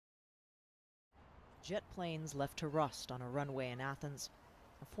Jet planes left to rust on a runway in Athens,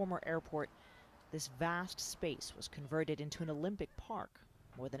 a former airport. This vast space was converted into an Olympic park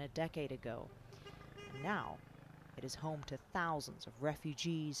more than a decade ago. And now it is home to thousands of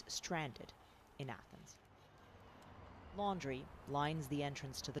refugees stranded in Athens. Laundry lines the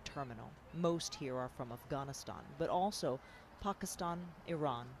entrance to the terminal. Most here are from Afghanistan, but also Pakistan,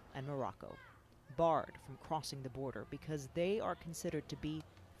 Iran, and Morocco, barred from crossing the border because they are considered to be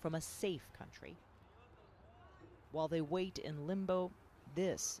from a safe country. While they wait in limbo,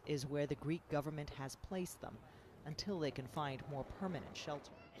 this is where the Greek government has placed them until they can find more permanent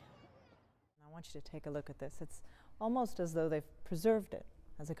shelter. I want you to take a look at this. It's almost as though they've preserved it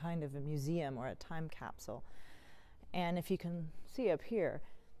as a kind of a museum or a time capsule. And if you can see up here,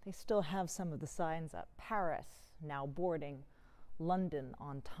 they still have some of the signs up. Paris, now boarding, London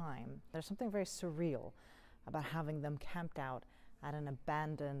on time. There's something very surreal about having them camped out at an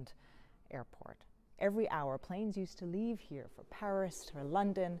abandoned airport. Every hour, planes used to leave here for Paris or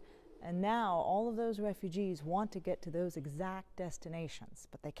London, and now all of those refugees want to get to those exact destinations,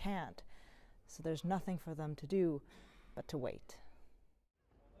 but they can't. So there's nothing for them to do but to wait.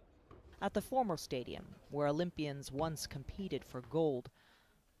 At the former stadium, where Olympians once competed for gold,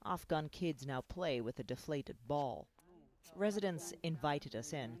 Afghan kids now play with a deflated ball. Residents invited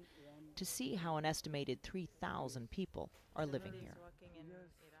us in to see how an estimated 3,000 people are living here.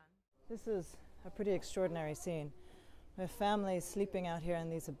 This is a pretty extraordinary scene. We have families sleeping out here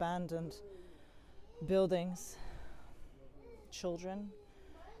in these abandoned buildings, children,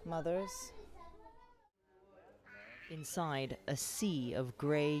 mothers. Inside, a sea of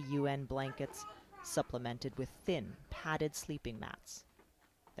gray UN blankets supplemented with thin, padded sleeping mats.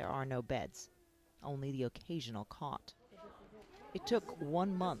 There are no beds, only the occasional cot. It took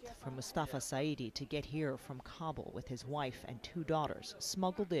 1 month for Mustafa Saidi to get here from Kabul with his wife and 2 daughters,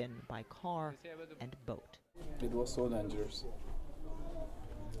 smuggled in by car and boat. It was so dangerous.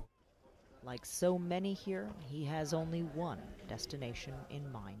 Like so many here, he has only one destination in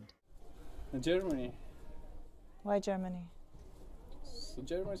mind. Germany. Why Germany? So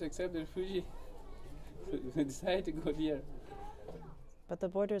Germans accept the refugee. So we decided to go there. But the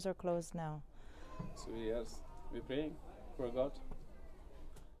borders are closed now. So yes, we're praying for God.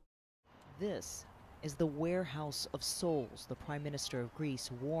 This is the warehouse of souls the Prime Minister of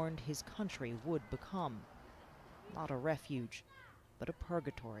Greece warned his country would become. Not a refuge, but a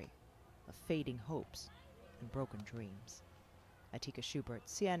purgatory of fading hopes and broken dreams. Atika Schubert,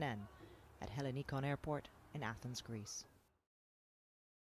 CNN, at Hellinikon Airport in Athens, Greece.